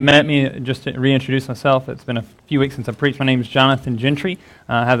Met me, just to reintroduce myself. It's been a few weeks since I preached. My name is Jonathan Gentry.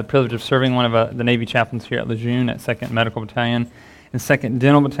 I have the privilege of serving one of the Navy chaplains here at Lejeune at 2nd Medical Battalion and 2nd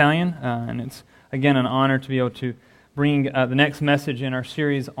Dental Battalion. And it's, again, an honor to be able to bring the next message in our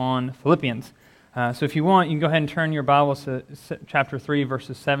series on Philippians. So if you want, you can go ahead and turn your Bibles to chapter 3,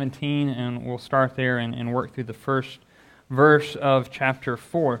 verses 17, and we'll start there and work through the first verse of chapter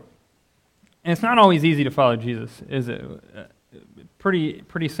 4. And it's not always easy to follow Jesus, is it?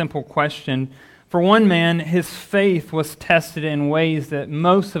 Pretty simple question. For one man, his faith was tested in ways that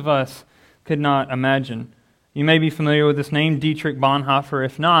most of us could not imagine. You may be familiar with this name, Dietrich Bonhoeffer.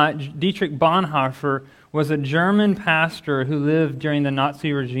 If not, Dietrich Bonhoeffer was a German pastor who lived during the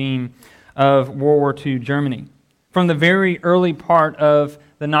Nazi regime of World War II Germany. From the very early part of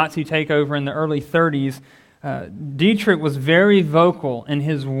the Nazi takeover in the early 30s, Dietrich was very vocal in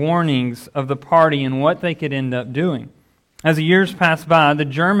his warnings of the party and what they could end up doing. As the years passed by, the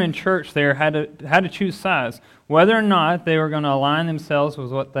German church there had to choose sides, whether or not they were going to align themselves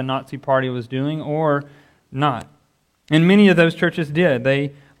with what the Nazi party was doing or not. And many of those churches did.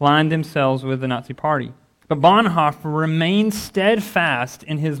 They aligned themselves with the Nazi party. But Bonhoeffer remained steadfast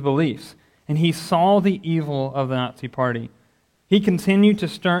in his beliefs, and he saw the evil of the Nazi party. He continued to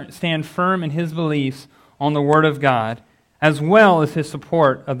stand firm in his beliefs on the Word of God, as well as his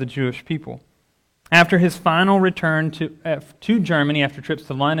support of the Jewish people. After his final return to Germany, after trips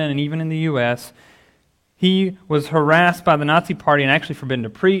to London and even in the U.S., he was harassed by the Nazi party and actually forbidden to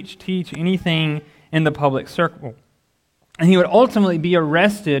preach, teach, anything in the public circle. And he would ultimately be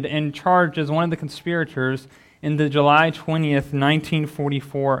arrested and charged as one of the conspirators in the July 20th,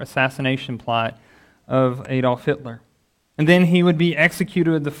 1944 assassination plot of Adolf Hitler. And then he would be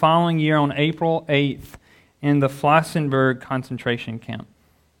executed the following year on April 8th in the Flossenburg concentration camp.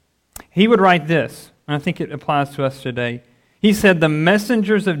 He would write this, and I think it applies to us today. He said, "The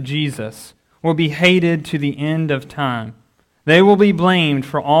messengers of Jesus will be hated to the end of time. They will be blamed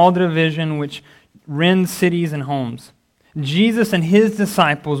for all the division which rends cities and homes. Jesus and his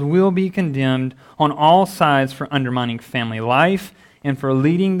disciples will be condemned on all sides for undermining family life and for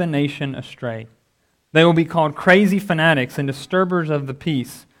leading the nation astray. They will be called crazy fanatics and disturbers of the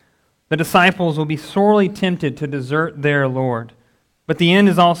peace. The disciples will be sorely tempted to desert their Lord. But the end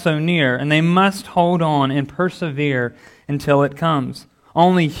is also near, and they must hold on and persevere until it comes.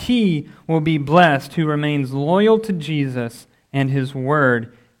 Only he will be blessed who remains loyal to Jesus and his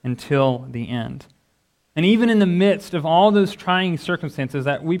word until the end." And even in the midst of all those trying circumstances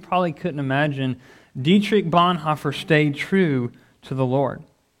that we probably couldn't imagine, Dietrich Bonhoeffer stayed true to the Lord.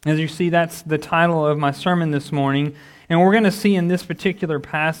 As you see, that's the title of my sermon this morning. And we're going to see in this particular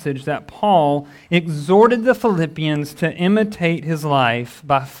passage that Paul exhorted the Philippians to imitate his life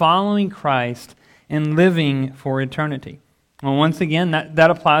by following Christ and living for eternity. Well, once again,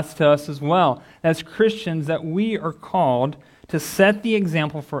 that applies to us as well. As Christians, that we are called to set the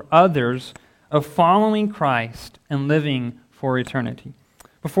example for others of following Christ and living for eternity.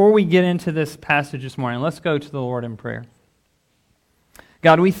 Before we get into this passage this morning, let's go to the Lord in prayer.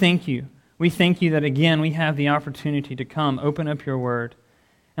 God, we thank you. We thank you that, again, we have the opportunity to come, open up your word.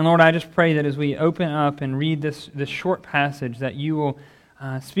 And Lord, I just pray that as we open up and read this short passage, that you will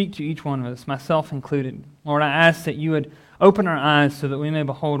speak to each one of us, myself included. Lord, I ask that you would open our eyes so that we may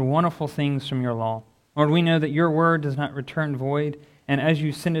behold wonderful things from your law. Lord, we know that your word does not return void, and as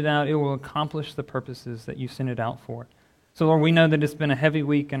you send it out, it will accomplish the purposes that you send it out for. So, Lord, we know that it's been a heavy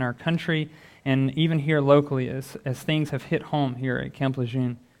week in our country, and even here locally as things have hit home here at Camp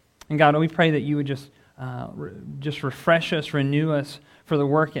Lejeune. And God, we pray that you would just refresh us, renew us for the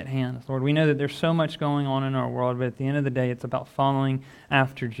work at hand. Lord, we know that there's so much going on in our world, but at the end of the day, it's about following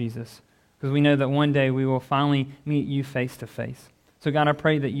after Jesus. Because we know that one day we will finally meet you face to face. So God, I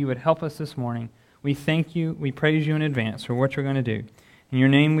pray that you would help us this morning. We thank you, we praise you in advance for what you're going to do. In your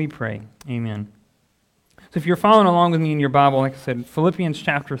name we pray. Amen. So if you're following along with me in your Bible, like I said, Philippians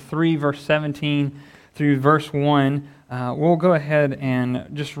chapter 3, verse 17 through verse 1, we'll go ahead and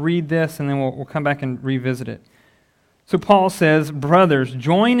just read this, and then we'll come back and revisit it. So Paul says, "Brothers,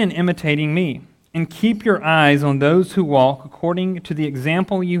 join in imitating me, and keep your eyes on those who walk according to the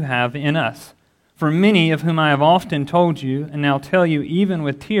example you have in us. For many of whom I have often told you, and now tell you even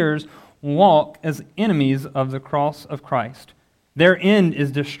with tears, walk as enemies of the cross of Christ. Their end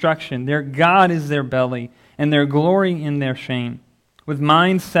is destruction, their God is their belly, and their glory in their shame, with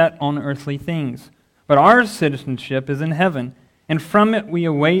minds set on earthly things. But our citizenship is in heaven, and from it we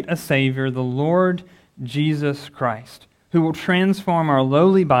await a Savior, the Lord Jesus Christ, who will transform our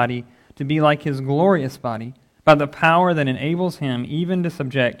lowly body to be like his glorious body, by the power that enables him even to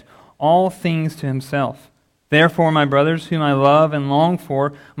subject all things to himself. Therefore, my brothers, whom I love and long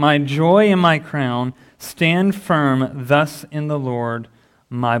for, my joy and my crown, stand firm thus in the Lord,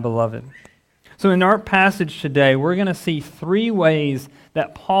 my beloved. So in our passage today, we're going to see three ways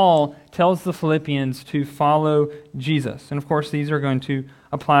that Paul tells the Philippians to follow Jesus. And of course, these are going to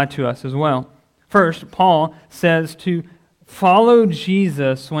apply to us as well. First, Paul says to follow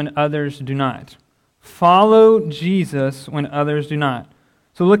Jesus when others do not. Follow Jesus when others do not.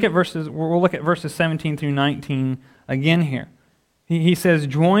 So we'll look at verses 17 through 19 again here. He says,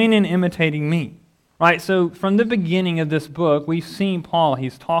 join in imitating me. Right, so from the beginning of this book, we've seen Paul.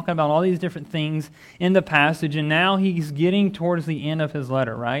 He's talking about all these different things in the passage, and now he's getting towards the end of his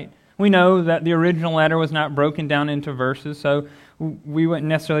letter, right? We know that the original letter was not broken down into verses, so we wouldn't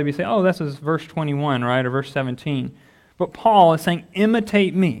necessarily be saying, oh, this is verse 21, right, or verse 17. But Paul is saying,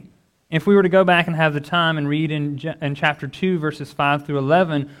 imitate me. If we were to go back and have the time and read in chapter 2, verses 5 through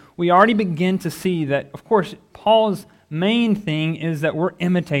 11, we already begin to see that, of course, Paul's main thing is that we're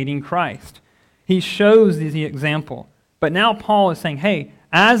imitating Christ. He shows the example. But now Paul is saying, hey,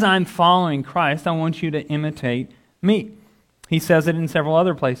 as I'm following Christ, I want you to imitate me. He says it in several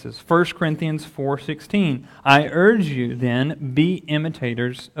other places. 1 Corinthians 4:16, I urge you then, be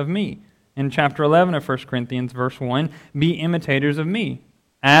imitators of me. In chapter 11 of 1 Corinthians, verse 1, be imitators of me,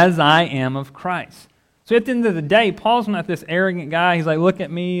 as I am of Christ. So at the end of the day, Paul's not this arrogant guy. He's like, look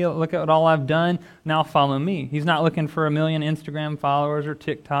at me, look at all I've done, now follow me. He's not looking for 1 million Instagram followers or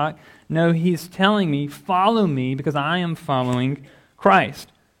TikTok. No, he's telling me, follow me because I am following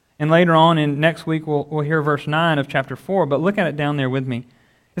Christ. And later on, and next week, we'll hear verse 9 of chapter 4, but look at it down there with me.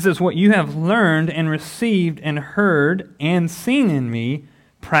 It says, what you have learned and received and heard and seen in me,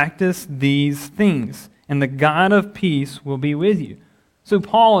 practice these things, and the God of peace will be with you. So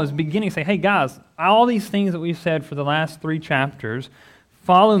Paul is beginning to say, hey guys, all these things that we've said for the last 3 chapters,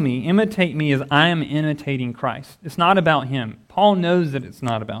 follow me, imitate me as I am imitating Christ. It's not about him. Paul knows that it's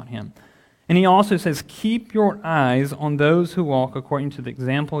not about him. And he also says, keep your eyes on those who walk according to the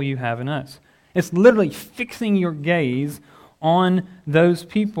example you have in us. It's literally fixing your gaze on those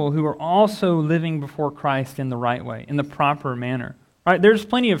people who are also living before Christ in the right way, in the proper manner. Right? There's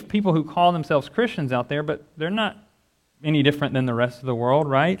plenty of people who call themselves Christians out there, but they're not any different than the rest of the world,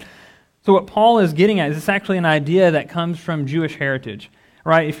 right? So what Paul is getting at is it's actually an idea that comes from Jewish heritage,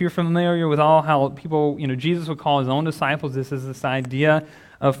 right? If you're familiar with all how people, Jesus would call his own disciples, this is this idea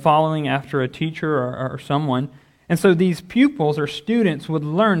of following after a teacher or someone. And so these pupils or students would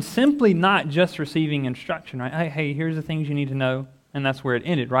learn simply not just receiving instruction, right? Hey, here's the things you need to know, and that's where it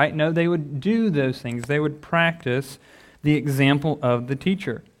ended, right? No, they would do those things. They would practice the example of the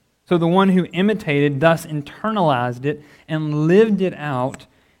teacher. So the one who imitated thus internalized it and lived it out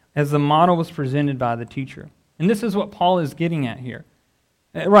as the model was presented by the teacher. And this is what Paul is getting at here.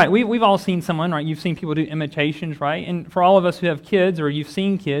 Right, we've all seen someone, right? You've seen people do imitations, right? And for all of us who have kids or you've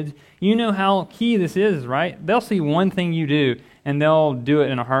seen kids, you know how key this is, right? They'll see one thing you do and they'll do it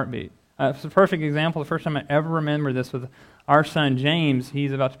in a heartbeat. It's a perfect example. The first time I ever remember this with our son James,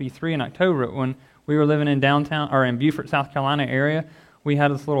 he's about to be 3 in October, when we were living in downtown, or in Beaufort, South Carolina area. We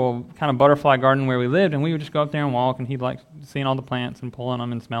had this little kind of butterfly garden where we lived, and we would just go up there and walk, and he'd like seeing all the plants and pulling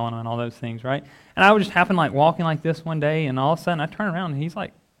them and smelling them and all those things, right? And I would just happen like walking like this one day, and all of a sudden I turn around and he's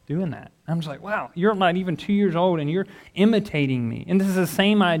like doing that. I'm just like, wow, you're not even 2 years old and you're imitating me. And this is the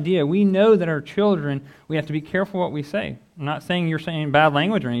same idea. We know that our children, we have to be careful what we say. I'm not saying you're saying bad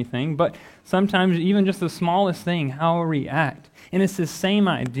language or anything, but sometimes even just the smallest thing, how we react. And it's the same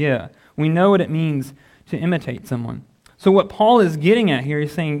idea. We know what it means to imitate someone. So what Paul is getting at here,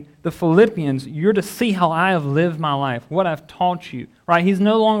 he's saying, the Philippians, you're to see how I have lived my life, what I've taught you, right? He's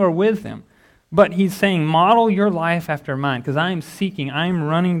no longer with them. But he's saying, model your life after mine, because I am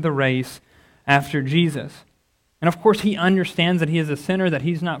running the race after Jesus. And of course, he understands that he is a sinner, that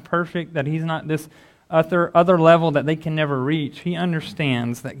he's not perfect, that he's not this other level that they can never reach. He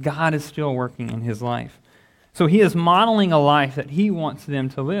understands that God is still working in his life. So he is modeling a life that he wants them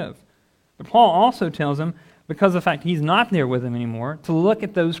to live. But Paul also tells them, because of the fact he's not there with them anymore, to look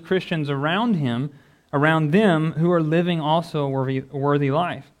at those Christians around him, around them, who are living also a worthy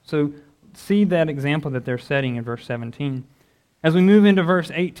life. So see that example that they're setting in verse 17. As we move into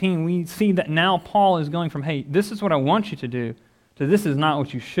verse 18, we see that now Paul is going from, hey, this is what I want you to do, to this is not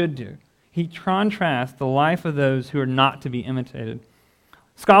what you should do. He contrasts the life of those who are not to be imitated.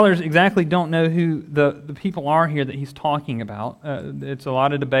 Scholars exactly don't know who the people are here that he's talking about. It's a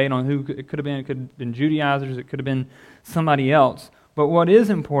lot of debate on who it could have been. It could have been Judaizers. It could have been somebody else. But what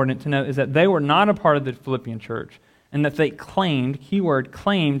is important to note is that they were not a part of the Philippian church and that they claimed, keyword,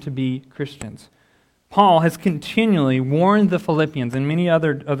 claimed to be Christians. Paul has continually warned the Philippians and many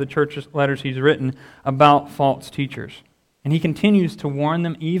other of the church letters he's written about false teachers. And he continues to warn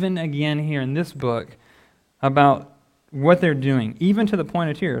them even again here in this book about what they're doing, even to the point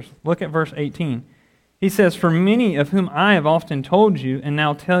of tears. Look at verse 18. He says, "For many of whom I have often told you and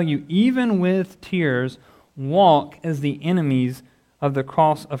now tell you, even with tears, walk as the enemies of the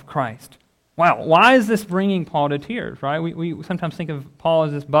cross of Christ." Wow, why is this bringing Paul to tears, right? We sometimes think of Paul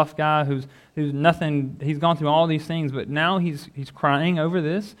as this buff guy who's nothing, he's gone through all these things, but now he's crying over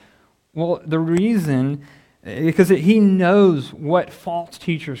this. Well, the reason, because he knows what false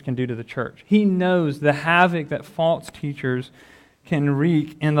teachers can do to the church. He knows the havoc that false teachers can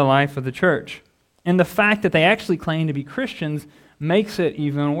wreak in the life of the church. And the fact that they actually claim to be Christians makes it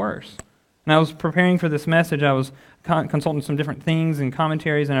even worse. And I was preparing for this message, I was consulting some different things and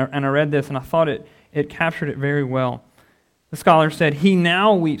commentaries, and I read this, and I thought it captured it very well. The scholar said, "He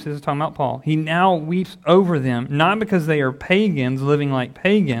now weeps," this is talking about Paul, "he now weeps over them, not because they are pagans living like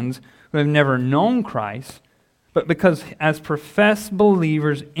pagans who have never known Christ, but because as professed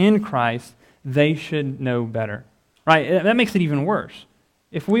believers in Christ, they should know better." Right? That makes it even worse.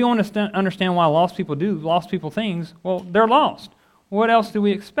 If we understand why lost people do lost people things, well, they're lost. What else do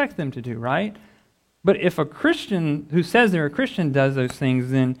we expect them to do, right? But if a Christian who says they're a Christian does those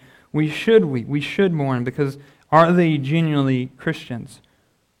things, then we should mourn, because are they genuinely Christians?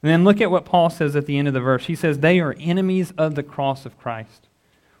 And then look at what Paul says at the end of the verse. He says, "They are enemies of the cross of Christ."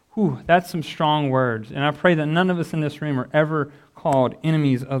 Whew, that's some strong words. And I pray that none of us in this room are ever called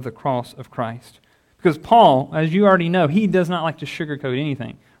enemies of the cross of Christ. Because Paul, as you already know, he does not like to sugarcoat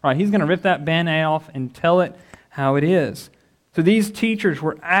anything. Right? He's going to rip that Band-Aid off and tell it how it is. So these teachers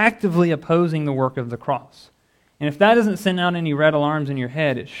were actively opposing the work of the cross. And if that doesn't send out any red alarms in your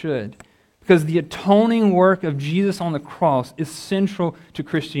head, it should. Because the atoning work of Jesus on the cross is central to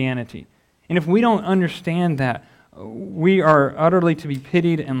Christianity. And if we don't understand that, we are utterly to be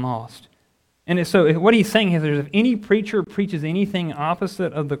pitied and lost. And so what he's saying is, if any preacher preaches anything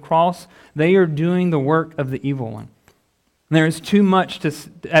opposite of the cross, they are doing the work of the evil one. And there is too much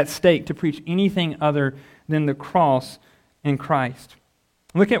at stake to preach anything other than the cross in Christ.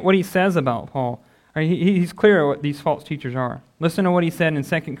 Look at what he says about Paul. He's clear what these false teachers are. Listen to what he said in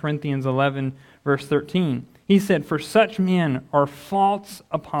 2 Corinthians 11, verse 13. He said, "For such men are false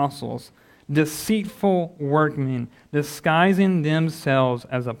apostles, deceitful workmen, disguising themselves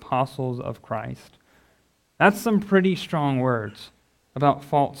as apostles of Christ." That's some pretty strong words about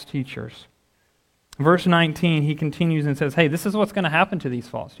false teachers. Verse 19, he continues and says, hey, this is what's going to happen to these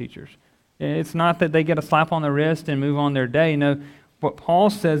false teachers. It's not that they get a slap on the wrist and move on their day. No, what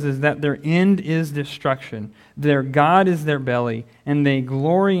Paul says is that their end is destruction. Their God is their belly, and they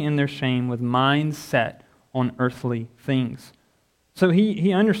glory in their shame with minds set on earthly things. So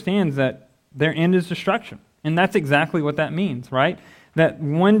he understands that their end is destruction. And that's exactly what that means, right? That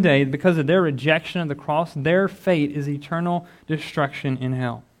one day, because of their rejection of the cross, their fate is eternal destruction in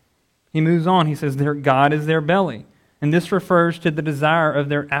hell. He moves on. He says their God is their belly. And this refers to the desire of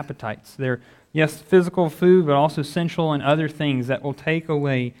their appetites. Their, yes, physical food, but also sensual and other things that will take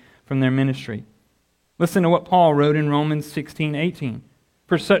away from their ministry. Listen to what Paul wrote in Romans 16:18.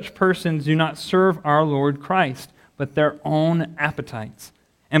 "For such persons do not serve our Lord Christ, but their own appetites.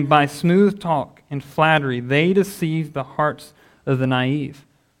 And by smooth talk and flattery, they deceive the hearts of the naive."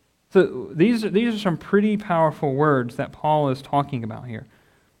 So these are some pretty powerful words that Paul is talking about here.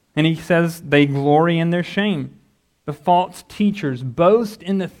 And he says they glory in their shame. The false teachers boast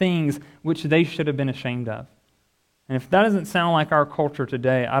in the things which they should have been ashamed of. And if that doesn't sound like our culture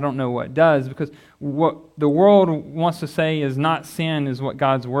today, I don't know what does, because what the world wants to say is not sin is what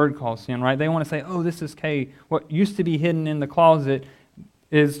God's Word calls sin, right? They want to say, oh, this is okay. What used to be hidden in the closet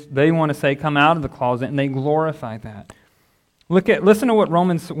is, they want to say, come out of the closet, and they glorify that. Listen to what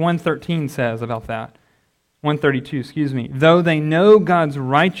Romans 1:13 says about that. 1:32, "Though they know God's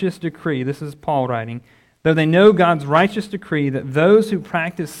righteous decree," this is Paul writing, "though they know God's righteous decree that those who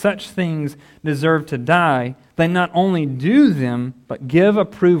practice such things deserve to die, they not only do them, but give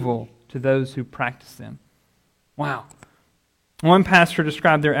approval to those who practice them." Wow. One pastor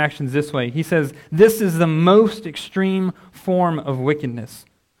described their actions this way. He says, "This is the most extreme form of wickedness,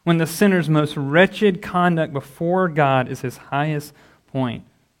 when the sinner's most wretched conduct before God is his highest point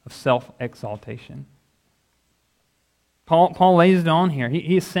of self-exaltation." Paul lays it on here.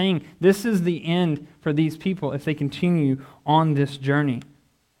 He is saying this is the end for these people if they continue on this journey.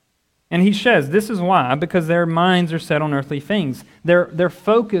 And he says this is why, because their minds are set on earthly things. Their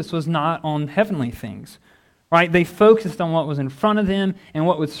focus was not on heavenly things. Right? They focused on what was in front of them and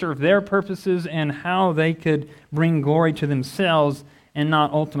what would serve their purposes and how they could bring glory to themselves and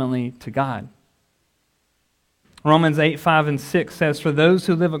not ultimately to God. Romans 8:5-6 says, "For those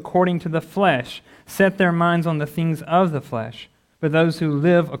who live according to the flesh set their minds on the things of the flesh, but those who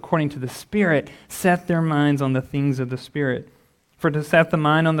live according to the Spirit set their minds on the things of the Spirit. For to set the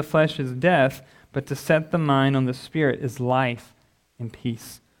mind on the flesh is death, but to set the mind on the Spirit is life and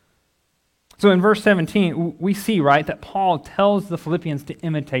peace." So in verse 17, we see, right, that Paul tells the Philippians to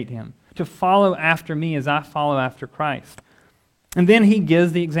imitate him, to follow after me as I follow after Christ. And then he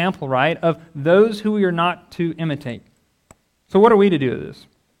gives the example, right, of those who we are not to imitate. So what are we to do with this?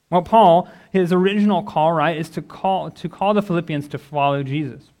 Well, Paul, his original call, right, is to call the Philippians to follow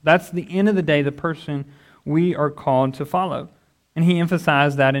Jesus. That's the end of the day, the person we are called to follow. And he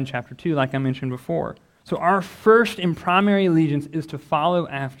emphasized that in chapter 2, like I mentioned before. So our first and primary allegiance is to follow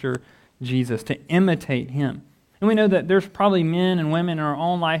after Jesus, to imitate him. And we know that there's probably men and women in our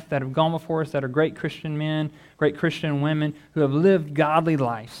own life that have gone before us that are great Christian men, great Christian women who have lived godly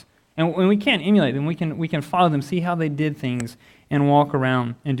lives. And when we can't emulate them, we can follow them, see how they did things, and walk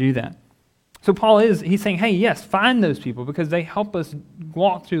around and do that. So Paul he's saying, hey, yes, find those people because they help us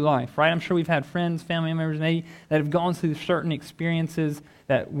walk through life, right? I'm sure we've had friends, family members maybe that have gone through certain experiences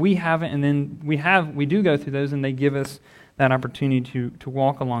that we haven't, and then we do go through those, and they give us that opportunity to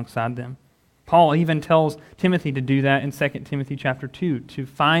walk alongside them. Paul even tells Timothy to do that in 2 Timothy chapter 2, to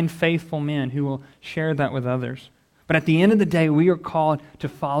find faithful men who will share that with others. But at the end of the day, we are called to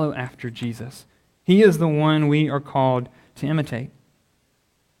follow after Jesus. He is the one we are called to imitate.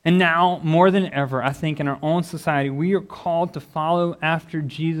 And now, more than ever, I think in our own society, we are called to follow after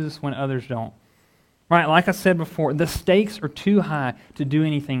Jesus when others don't. Right, like I said before, the stakes are too high to do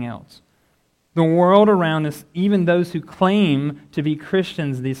anything else. The world around us, even those who claim to be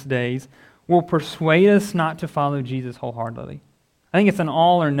Christians these days, will persuade us not to follow Jesus wholeheartedly. I think it's an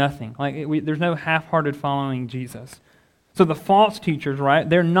all or nothing. There's no half-hearted following Jesus. So the false teachers, right,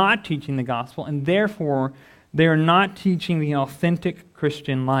 they're not teaching the gospel, and therefore they are not teaching the authentic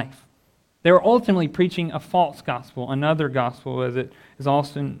Christian life. They're ultimately preaching a false gospel, another gospel, as it is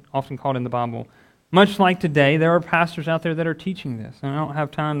often called in the Bible. Much like today, there are pastors out there that are teaching this. And I don't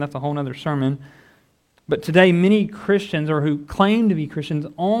have time, that's a whole other sermon. But today, many Christians, or who claim to be Christians,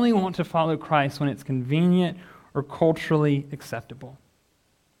 only want to follow Christ when it's convenient or culturally acceptable.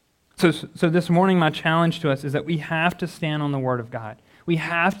 So this morning, my challenge to us is that we have to stand on the Word of God. We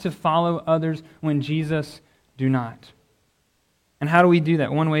have to follow others when Jesus do not. And how do we do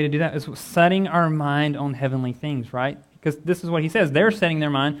that? One way to do that is setting our mind on heavenly things, right? Because this is what he says. They're setting their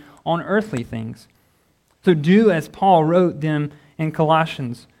mind on earthly things. So do as Paul wrote them in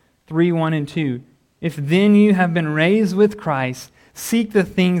Colossians 3:1-2. If then you have been raised with Christ, seek the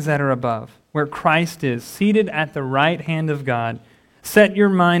things that are above, where Christ is, seated at the right hand of God. Set your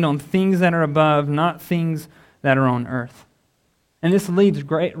mind on things that are above, not things that are on earth. And this leads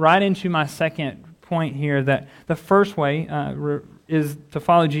right into my second point here, that the first way is to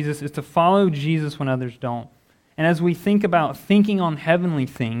follow Jesus when others don't. And as we think about thinking on heavenly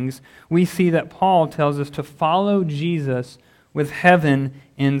things, we see that Paul tells us to follow Jesus with heaven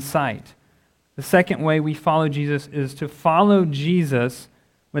in sight. The second way we follow Jesus is to follow Jesus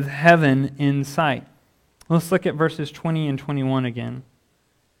with heaven in sight. Let's look at verses 20 and 21 again.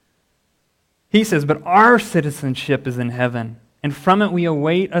 He says, "But our citizenship is in heaven, and from it we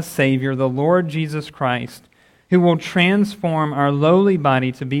await a Savior, the Lord Jesus Christ, who will transform our lowly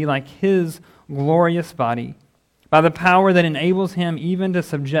body to be like His glorious body, by the power that enables Him even to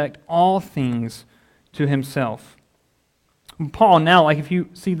subject all things to Himself." Paul now, if you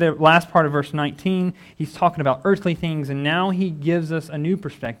see the last part of verse 19, he's talking about earthly things, and now he gives us a new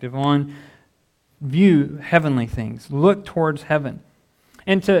perspective on view heavenly things. Look towards heaven.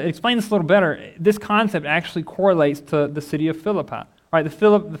 And to explain this a little better, this concept actually correlates to the city of Philippi. Right, the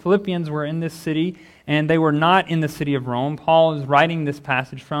Philippians were in this city, and they were not in the city of Rome. Paul is writing this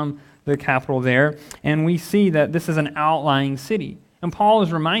passage from the capital there, and we see that this is an outlying city. And Paul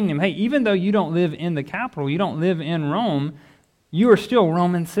is reminding them, hey, even though you don't live in the capital, you don't live in Rome, you are still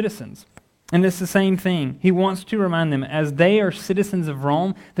Roman citizens. And it's the same thing. He wants to remind them, as they are citizens of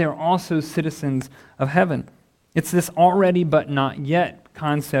Rome, they are also citizens of heaven. It's this already but not yet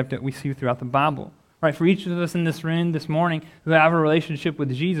concept that we see throughout the Bible. Right, for each of us in this room this morning who have a relationship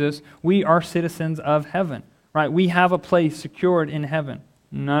with Jesus, we are citizens of heaven. Right, we have a place secured in heaven.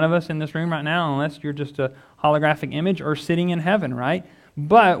 None of us in this room right now, unless you're just a holographic image, are sitting in heaven, right?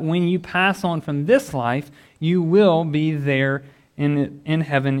 But when you pass on from this life, you will be there in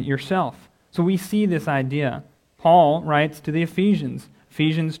heaven yourself. So we see this idea. Paul writes to the Ephesians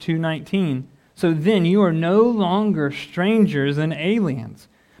 2:19. "So then you are no longer strangers and aliens,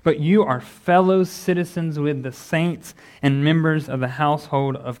 but you are fellow citizens with the saints and members of the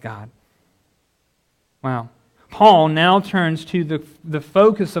household of God." Wow. Paul now turns to the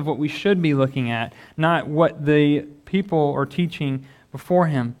focus of what we should be looking at, not what the people are teaching before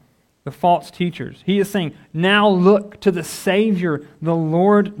him, the false teachers. He is saying, now look to the Savior, the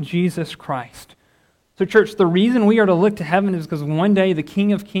Lord Jesus Christ. So church, the reason we are to look to heaven is because one day the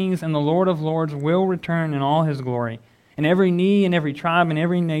King of Kings and the Lord of Lords will return in all his glory. And every knee and every tribe and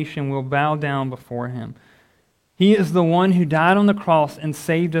every nation will bow down before him. He is the one who died on the cross and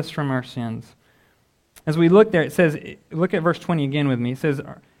saved us from our sins. As we look there, it says, look at verse 20 again with me. It says,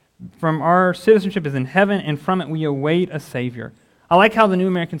 from our citizenship is in heaven, and from it we await a Savior. I like how the New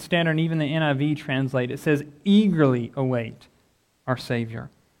American Standard and even the NIV translate. It says, eagerly await our Savior.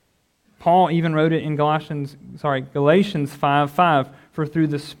 Paul even wrote it in Galatians 5:5. For through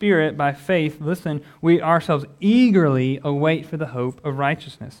the Spirit, by faith, listen, we ourselves eagerly await for the hope of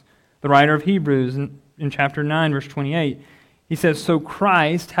righteousness. The writer of Hebrews in chapter 9, verse 28, he says, so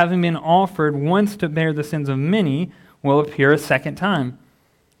Christ, having been offered once to bear the sins of many, will appear a second time.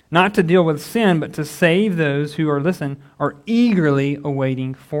 Not to deal with sin, but to save those who are eagerly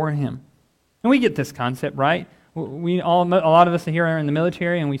awaiting for him. And we get this concept, right? A lot of us here are in the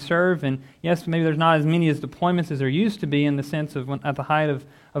military and we serve, and yes, maybe there's not as many as deployments as there used to be in the sense of at the height of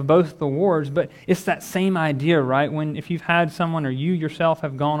both the wars, but it's that same idea, right? If you've had someone or you yourself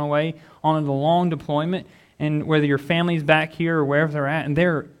have gone away on a long deployment, and whether your family's back here or wherever they're at, and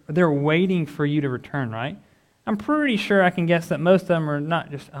they're waiting for you to return, right? I'm pretty sure I can guess that most of them are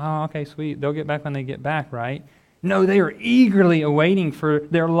not just, oh, okay, sweet, they'll get back when they get back, right? No, they are eagerly awaiting for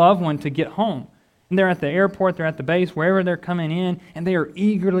their loved one to get home. And they're at the airport, they're at the base, wherever they're coming in, and they are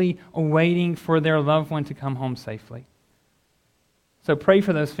eagerly awaiting for their loved one to come home safely. So pray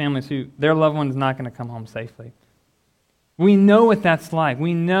for those families who their loved one is not going to come home safely. We know what that's like.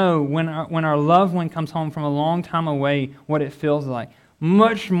 We know when our loved one comes home from a long time away what it feels like.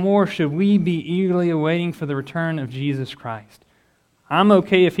 Much more should we be eagerly awaiting for the return of Jesus Christ. I'm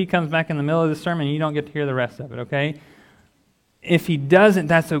okay if he comes back in the middle of the sermon and you don't get to hear the rest of it, okay? If he doesn't,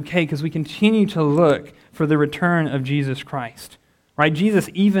 that's okay, because we continue to look for the return of Jesus Christ. Right? Jesus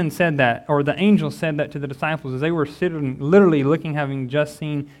even said that, or the angel said that to the disciples as they were sitting, literally looking, having just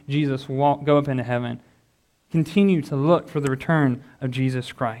seen Jesus go up into heaven. Continue to look for the return of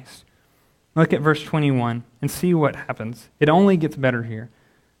Jesus Christ. Look at verse 21 and see what happens. It only gets better here.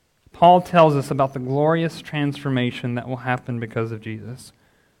 Paul tells us about the glorious transformation that will happen because of Jesus.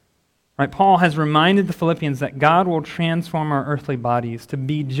 Right, Paul has reminded the Philippians that God will transform our earthly bodies to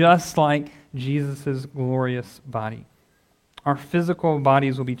be just like Jesus' glorious body. Our physical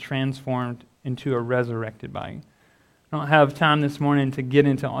bodies will be transformed into a resurrected body. I don't have time this morning to get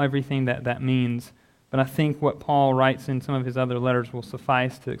into everything that means, but I think what Paul writes in some of his other letters will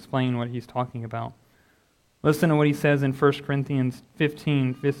suffice to explain what he's talking about. Listen to what he says in 1 Corinthians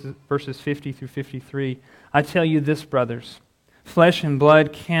 15, verses 50 through 53. I tell you this, brothers, flesh and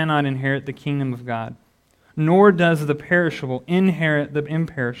blood cannot inherit the kingdom of God, nor does the perishable inherit the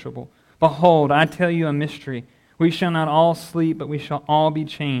imperishable. Behold, I tell you a mystery. We shall not all sleep, but we shall all be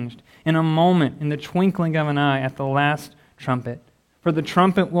changed. In a moment, in the twinkling of an eye, at the last trumpet. For the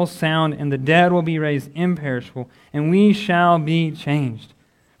trumpet will sound, and the dead will be raised imperishable, and we shall be changed.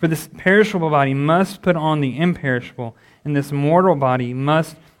 For this perishable body must put on the imperishable, and this mortal body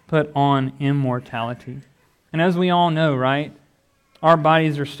must put on immortality. And as we all know, right, our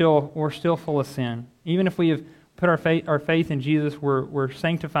bodies we're still full of sin. Even if we have put our faith in Jesus, we're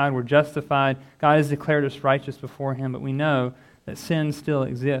sanctified, we're justified. God has declared us righteous before him, but we know that sin still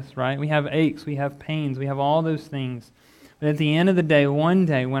exists, right? We have aches, we have pains, we have all those things. But at the end of the day, one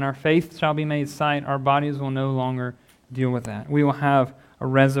day, when our faith shall be made sight, our bodies will no longer deal with that. We will have a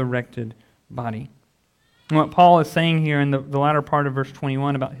resurrected body. And what Paul is saying here in the latter part of verse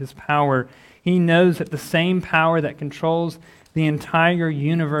 21 about his power, he knows that the same power that controls the entire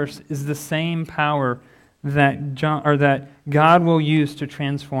universe is the same power that God will use to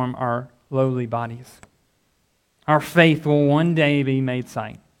transform our lowly bodies. Our faith will one day be made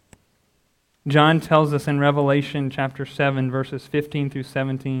sight. John tells us in Revelation chapter 7, verses 15 through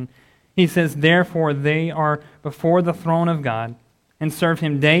 17, he says, therefore they are before the throne of God and serve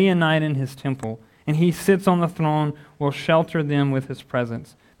him day and night in his temple, and he sits on the throne, will shelter them with his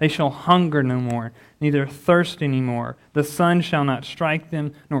presence. They shall hunger no more, neither thirst any more. The sun shall not strike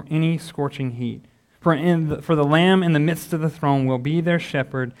them, nor any scorching heat. For the Lamb in the midst of the throne will be their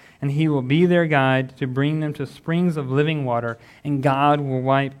shepherd, and he will be their guide to bring them to springs of living water, and God will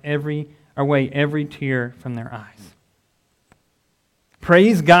wipe away every tear from their eyes.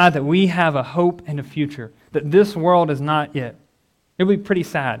 Praise God that we have a hope and a future, that this world is not it. It would be pretty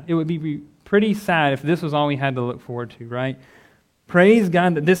sad. It would be pretty sad if this was all we had to look forward to, right? Praise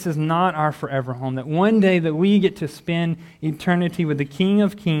God that this is not our forever home, that one day that we get to spend eternity with the King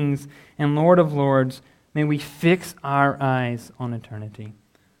of Kings and Lord of Lords. May we fix our eyes on eternity.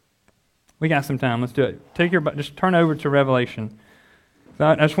 We got some time. Let's do it. Just turn over to Revelation.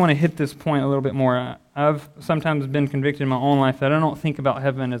 I just want to hit this point a little bit more. I've sometimes been convicted in my own life that I don't think about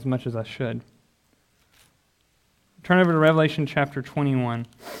heaven as much as I should. Turn over to Revelation chapter 21.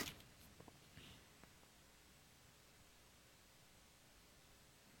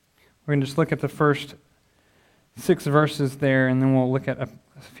 We're going to just look at the first 6 verses there, and then we'll look at a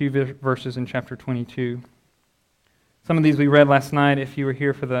few verses in chapter 22. Some of these we read last night if you were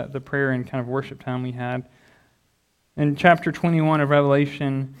here for the prayer and kind of worship time we had. In chapter 21 of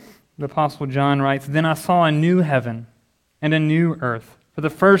Revelation, the Apostle John writes, "Then I saw a new heaven and a new earth. For the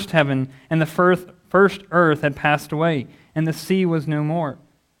first heaven and the first earth had passed away, and the sea was no more.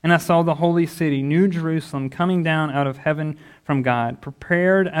 And I saw the holy city, New Jerusalem, coming down out of heaven from God,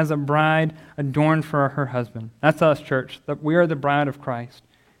 prepared as a bride adorned for her husband." That's us, church. We are the bride of Christ.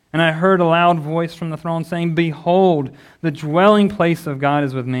 "And I heard a loud voice from the throne saying, 'Behold, the dwelling place of God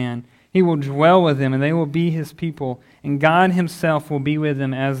is with man. He will dwell with them, and they will be his people, and God himself will be with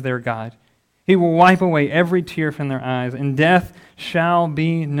them as their God. He will wipe away every tear from their eyes, and death shall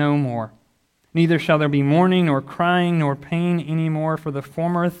be no more. Neither shall there be mourning, nor crying, nor pain any more, for the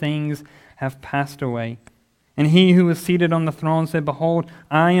former things have passed away.' And he who was seated on the throne said, 'Behold,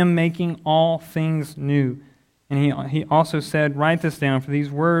 I am making all things new.' And he also said, 'Write this down, for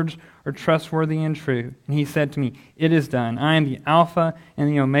these words are trustworthy and true.' And he said to me, 'It is done. I am the Alpha and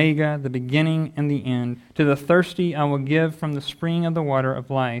the Omega, the beginning and the end. To the thirsty I will give from the spring of the water of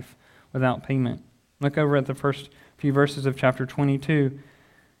life without payment.'" Look over at the first few verses of chapter 22.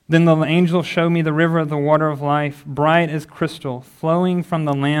 "Then the angel showed me the river of the water of life, bright as crystal, flowing from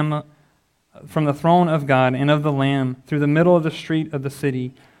the throne of God and of the Lamb, through the middle of the street of the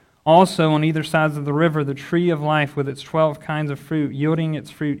city. Also on either sides of the river, the tree of life with its 12 kinds of fruit, yielding its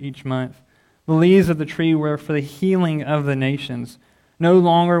fruit each month. The leaves of the tree were for the healing of the nations. No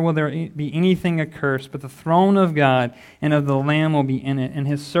longer will there be anything accursed, but the throne of God and of the Lamb will be in it, and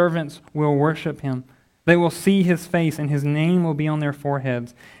his servants will worship him. They will see his face, and his name will be on their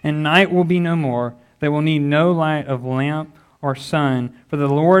foreheads. And night will be no more. They will need no light of lamp or sun, for the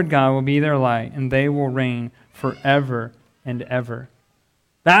Lord God will be their light, and they will reign forever and ever."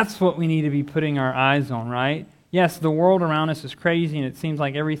 That's what we need to be putting our eyes on, right? Yes, the world around us is crazy, and it seems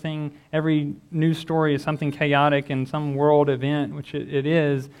like every news story is something chaotic and some world event, which it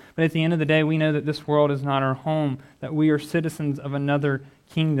is. But at the end of the day, we know that this world is not our home, that we are citizens of another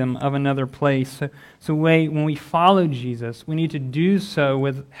kingdom, of another place. So when we follow Jesus, we need to do so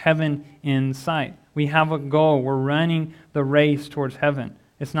with heaven in sight. We have a goal. We're running the race towards heaven.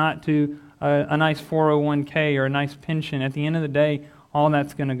 It's not to a nice 401k or a nice pension. At the end of the day, all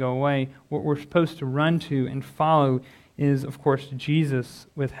that's going to go away. What we're supposed to run to and follow is, of course, Jesus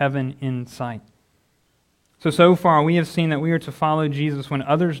with heaven in sight. So far, we have seen that we are to follow Jesus when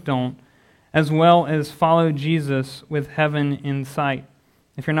others don't, as well as follow Jesus with heaven in sight.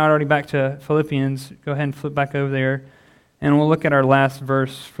 If you're not already back to Philippians, go ahead and flip back over there, and we'll look at our last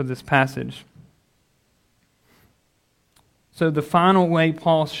verse for this passage. So the final way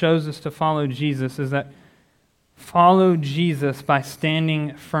Paul shows us to follow Jesus is that follow Jesus by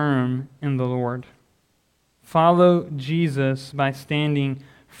standing firm in the Lord. Follow Jesus by standing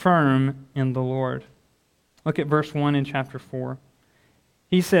firm in the Lord. Look at verse 1 in chapter 4.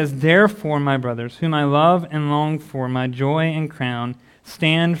 He says, "Therefore, my brothers, whom I love and long for, my joy and crown,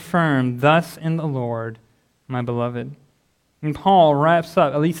 stand firm thus in the Lord, my beloved." And Paul wraps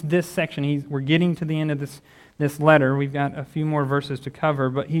up, at least this section, we're getting to the end of this letter. We've got a few more verses to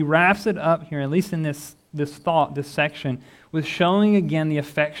cover, but he wraps it up here, at least in this thought, this section, with showing again the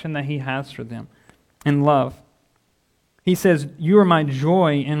affection that he has for them and love. He says, "You are my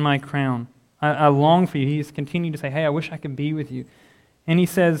joy and my crown. I long for you." He's continuing to say, "Hey, I wish I could be with you." And he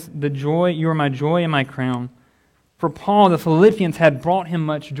says, "You are my joy and my crown." For Paul, the Philippians had brought him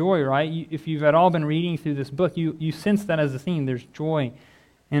much joy, right? If you've at all been reading through this book, you sense that as a theme. There's joy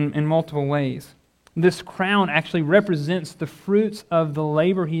in multiple ways. This crown actually represents the fruits of the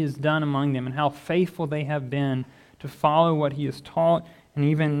labor he has done among them and how faithful they have been to follow what he has taught and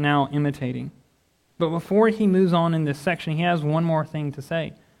even now imitating. But before he moves on in this section, he has one more thing to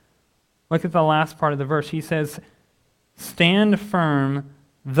say. Look at the last part of the verse. He says, "Stand firm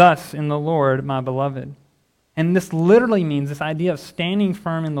thus in the Lord, my beloved." And this literally means, this idea of standing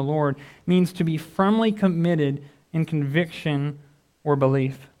firm in the Lord means to be firmly committed in conviction or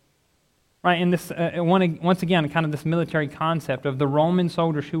belief. Right, and this, once again, kind of this military concept of the Roman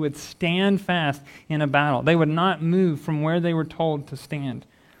soldiers who would stand fast in a battle. They would not move from where they were told to stand.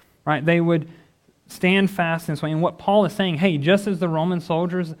 Right, they would stand fast in this way. And what Paul is saying, hey, just as the Roman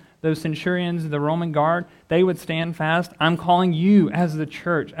soldiers, those centurions, the Roman guard, they would stand fast, I'm calling you as the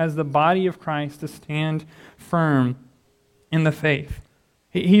church, as the body of Christ, to stand firm in the faith.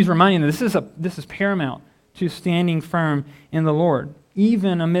 He's reminding them this is paramount to standing firm in the Lord,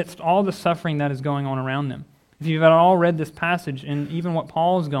 even amidst all the suffering that is going on around them. If you've at all read this passage and even what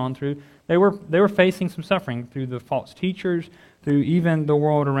Paul's gone through, they were facing some suffering through the false teachers, through even the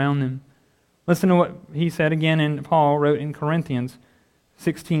world around them. Listen to what he said again, and Paul wrote in Corinthians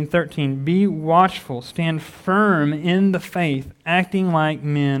 16:13. Be watchful, stand firm in the faith, acting like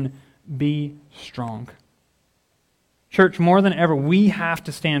men, be strong. Church, more than ever, we have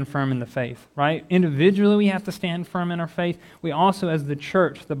to stand firm in the faith, right? Individually, we have to stand firm in our faith. We also, as the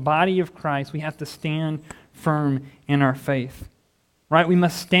church, the body of Christ, we have to stand firm in our faith, right? We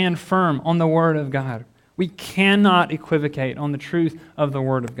must stand firm on the Word of God. We cannot equivocate on the truth of the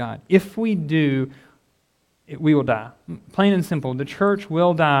Word of God. If we do, we will die. Plain and simple, the church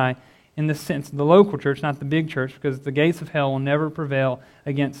will die in the sense, the local church, not the big church, because the gates of hell will never prevail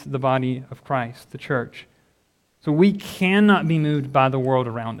against the body of Christ, the church. So we cannot be moved by the world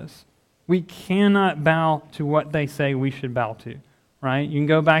around us. We cannot bow to what they say we should bow to, right? You can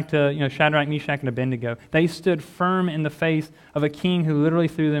go back to Shadrach, Meshach, and Abednego. They stood firm in the face of a king who literally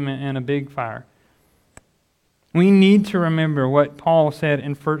threw them in a big fire. We need to remember what Paul said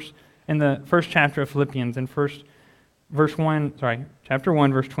in the first chapter of Philippians, in chapter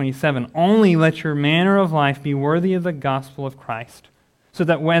 1, verse 27. Only let your manner of life be worthy of the gospel of Christ, so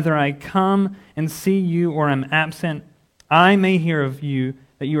that whether I come and see you or am absent, I may hear of you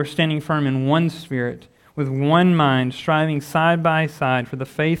that you are standing firm in one spirit, with one mind, striving side by side for the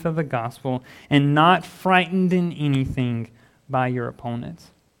faith of the gospel, and not frightened in anything by your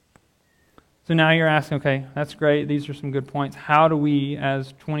opponents. So now you're asking, okay, that's great. These are some good points. How do we,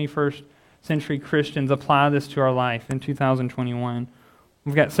 as 21st century Christians, apply this to our life in 2021?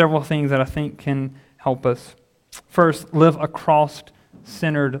 We've got several things that I think can help us. First, live a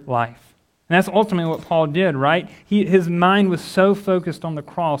cross-centered life. And that's ultimately what Paul did, right? His mind was so focused on the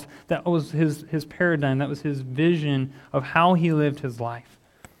cross. That was his paradigm. That was his vision of how he lived his life.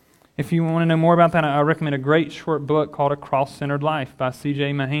 If you want to know more about that, I recommend a great short book called A Cross-Centered Life by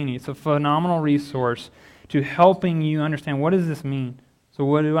C.J. Mahaney. It's a phenomenal resource to helping you understand, what does this mean? So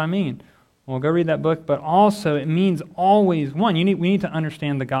what do I mean? Well, go read that book, but also it means always, we need to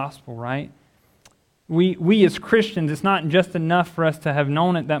understand the gospel, right? We as Christians, it's not just enough for us to have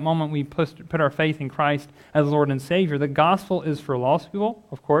known at that moment we put our faith in Christ as Lord and Savior. The gospel is for lost people,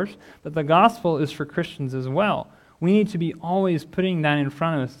 of course, but the gospel is for Christians as well. We need to be always putting that in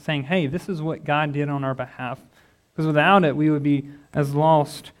front of us, saying, hey, this is what God did on our behalf. Because without it, we would be as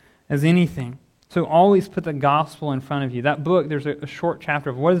lost as anything. So always put the gospel in front of you. That book, there's a short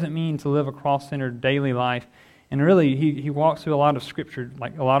chapter of what does it mean to live a cross-centered daily life. And really, he walks through a lot of Scripture,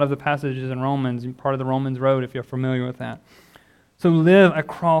 like a lot of the passages in Romans, and part of the Romans Road, if you're familiar with that. So live a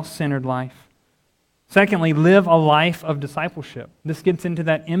cross-centered life. Secondly, live a life of discipleship. This gets into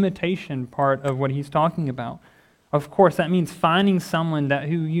that imitation part of what he's talking about. Of course, that means finding someone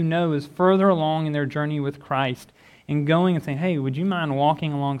who you know is further along in their journey with Christ and going and saying, hey, would you mind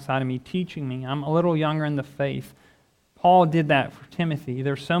walking alongside of me, teaching me? I'm a little younger in the faith. Paul did that for Timothy.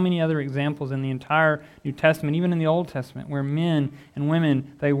 There's so many other examples in the entire New Testament, even in the Old Testament, where men and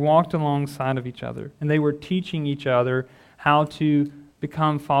women, they walked alongside of each other, and they were teaching each other how to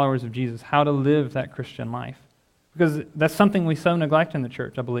become followers of Jesus, how to live that Christian life. Because that's something we so neglect in the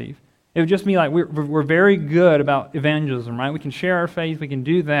church, I believe. It would just be like we're very good about evangelism, right? We can share our faith, we can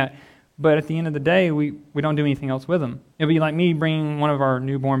do that, but at the end of the day, we don't do anything else with them. It would be like me bringing one of our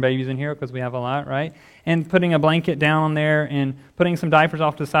newborn babies in here, because we have a lot, right? And putting a blanket down on there and putting some diapers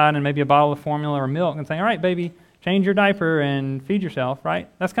off to the side and maybe a bottle of formula or milk and saying, all right, baby, change your diaper and feed yourself, right?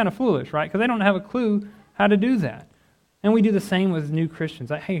 That's kind of foolish, right? Because they don't have a clue how to do that. And we do the same with new Christians.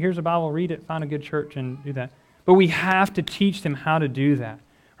 Like, hey, here's a Bible, read it, find a good church and do that. But we have to teach them how to do that.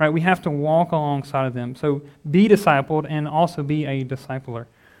 Right, we have to walk alongside of them. So be discipled and also be a discipler.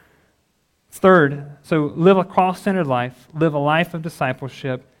 Third, so live a cross-centered life, live a life of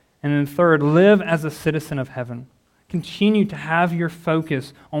discipleship. And then third, live as a citizen of heaven. Continue to have your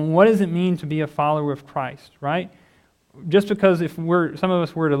focus on what does it mean to be a follower of Christ, right? Just because some of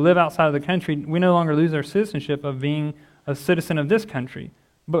us were to live outside of the country, we no longer lose our citizenship of being a citizen of this country.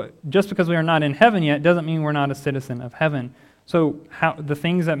 But just because we are not in heaven yet doesn't mean we're not a citizen of heaven. So the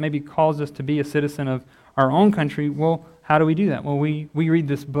things that maybe cause us to be a citizen of our own country, well, how do we do that? Well, we read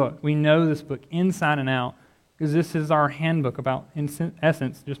this book. We know this book inside and out because this is our handbook about, in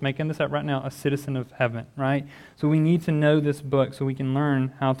essence, just making this up right now, a citizen of heaven, right? So we need to know this book so we can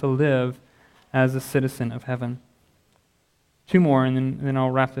learn how to live as a citizen of heaven. Two more, and then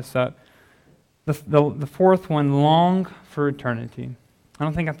I'll wrap this up. The fourth one, long for eternity. I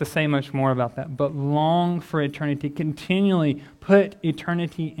don't think I have to say much more about that, but long for eternity. Continually put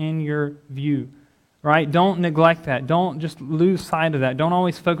eternity in your view, right? Don't neglect that. Don't just lose sight of that. Don't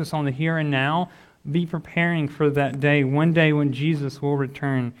always focus on the here and now. Be preparing for that day, one day when Jesus will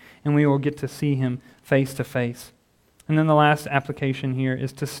return and we will get to see him face to face. And then the last application here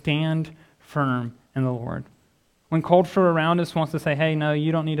is to stand firm in the Lord. When culture around us wants to say, hey, no,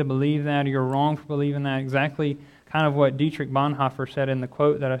 you don't need to believe that, or you're wrong for believing that, exactly kind of what Dietrich Bonhoeffer said in the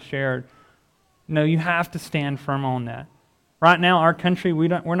quote that I shared. No, you have to stand firm on that. Right now, our country,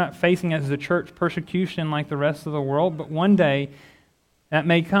 we're not facing as a church persecution like the rest of the world, but one day that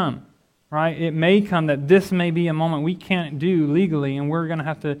may come, right? It may come that this may be a moment we can't do legally, and we're going to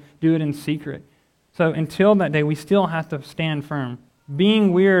have to do it in secret. So until that day, we still have to stand firm.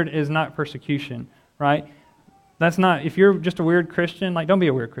 Being weird is not persecution, right? That's not, if you're just a weird Christian, don't be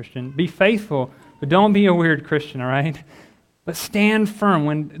a weird Christian. Be faithful, but don't be a weird Christian, all right? But stand firm.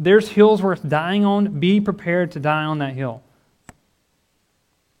 When there's hills worth dying on, be prepared to die on that hill.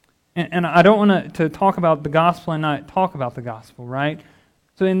 And I don't want to talk about the gospel and not talk about the gospel, right?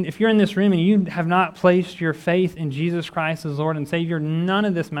 So if you're in this room and you have not placed your faith in Jesus Christ as Lord and Savior, none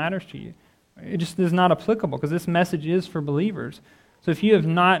of this matters to you. It just is not applicable because this message is for believers. So if you have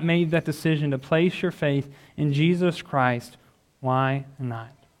not made that decision to place your faith in Jesus Christ, why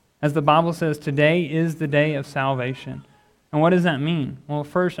not? As the Bible says, today is the day of salvation. And what does that mean? Well,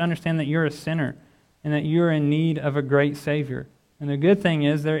 first, understand that you're a sinner and that you're in need of a great Savior. And the good thing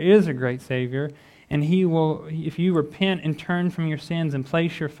is there is a great Savior, and He will, if you repent and turn from your sins and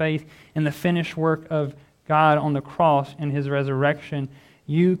place your faith in the finished work of God on the cross and His resurrection,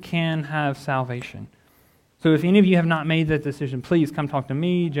 you can have salvation. So if any of you have not made that decision, please come talk to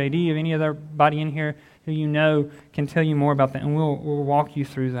me, JD, or any other body in here who you know can tell you more about that, and we'll walk you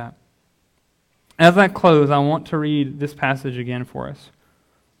through that. As I close, I want to read this passage again for us.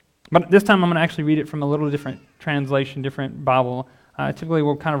 But this time I'm going to actually read it from a little different translation, different Bible. Typically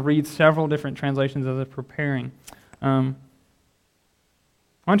we'll kind of read several different translations as I'm preparing. Why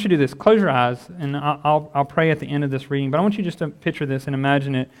don't you do this? Close your eyes, and I'll pray at the end of this reading. But I want you just to picture this and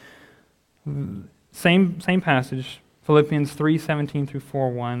imagine it. Same passage, Philippians 3:17 through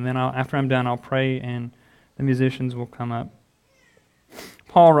 4:1. Then after I'm done, I'll pray and the musicians will come up.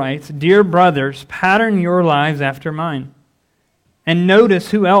 Paul writes, "Dear brothers, pattern your lives after mine, and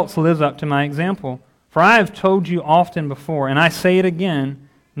notice who else lives up to my example. For I have told you often before, and I say it again,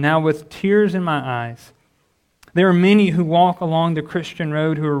 now with tears in my eyes. There are many who walk along the Christian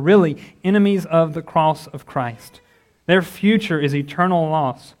road who are really enemies of the cross of Christ. Their future is eternal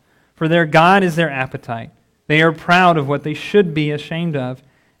loss. For their God is their appetite. They are proud of what they should be ashamed of,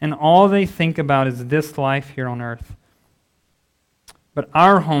 and all they think about is this life here on earth. But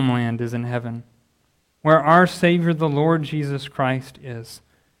our homeland is in heaven, where our Savior, the Lord Jesus Christ, is.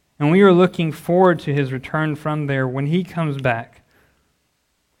 And we are looking forward to His return from there when He comes back.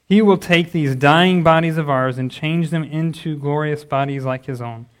 He will take these dying bodies of ours and change them into glorious bodies like His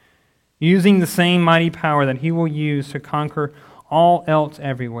own, using the same mighty power that He will use to conquer all else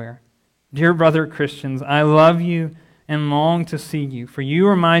everywhere. Dear brother Christians, I love you and long to see you, for you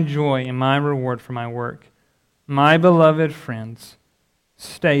are my joy and my reward for my work. My beloved friends,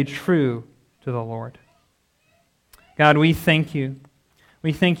 stay true to the Lord." God, we thank you.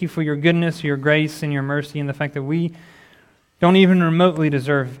 We thank you for your goodness, your grace, and your mercy, and the fact that we don't even remotely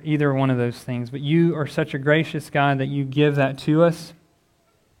deserve either one of those things. But you are such a gracious God that you give that to us.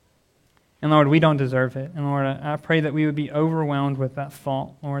 And Lord, we don't deserve it. And Lord, I pray that we would be overwhelmed with that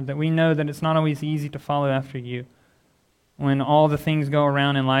thought, Lord, that we know that it's not always easy to follow after you. When all the things go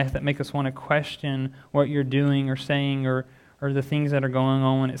around in life that make us want to question what you're doing or saying or the things that are going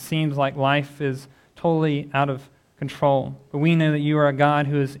on, when it seems like life is totally out of control. But we know that you are a God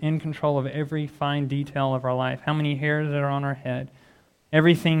who is in control of every fine detail of our life, how many hairs that are on our head,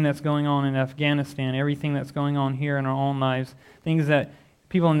 everything that's going on in Afghanistan, everything that's going on here in our own lives, things that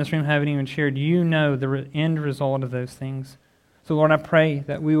people in this room haven't even shared. You know the end result of those things. So Lord, I pray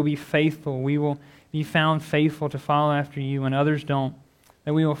that we will be faithful. We will be found faithful to follow after you when others don't.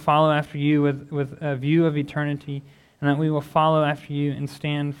 That we will follow after you with a view of eternity, and that we will follow after you and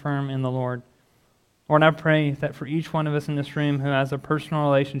stand firm in the Lord. Lord, I pray that for each one of us in this room who has a personal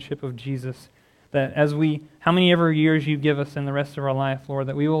relationship with Jesus, that as how many ever years you give us in the rest of our life, Lord,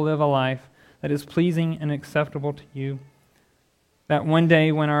 that we will live a life that is pleasing and acceptable to you. That one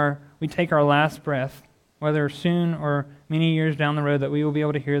day when we take our last breath, whether soon or many years down the road, that we will be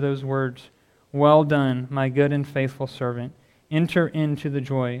able to hear those words, "Well done, my good and faithful servant. Enter into the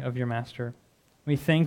joy of your master." We thank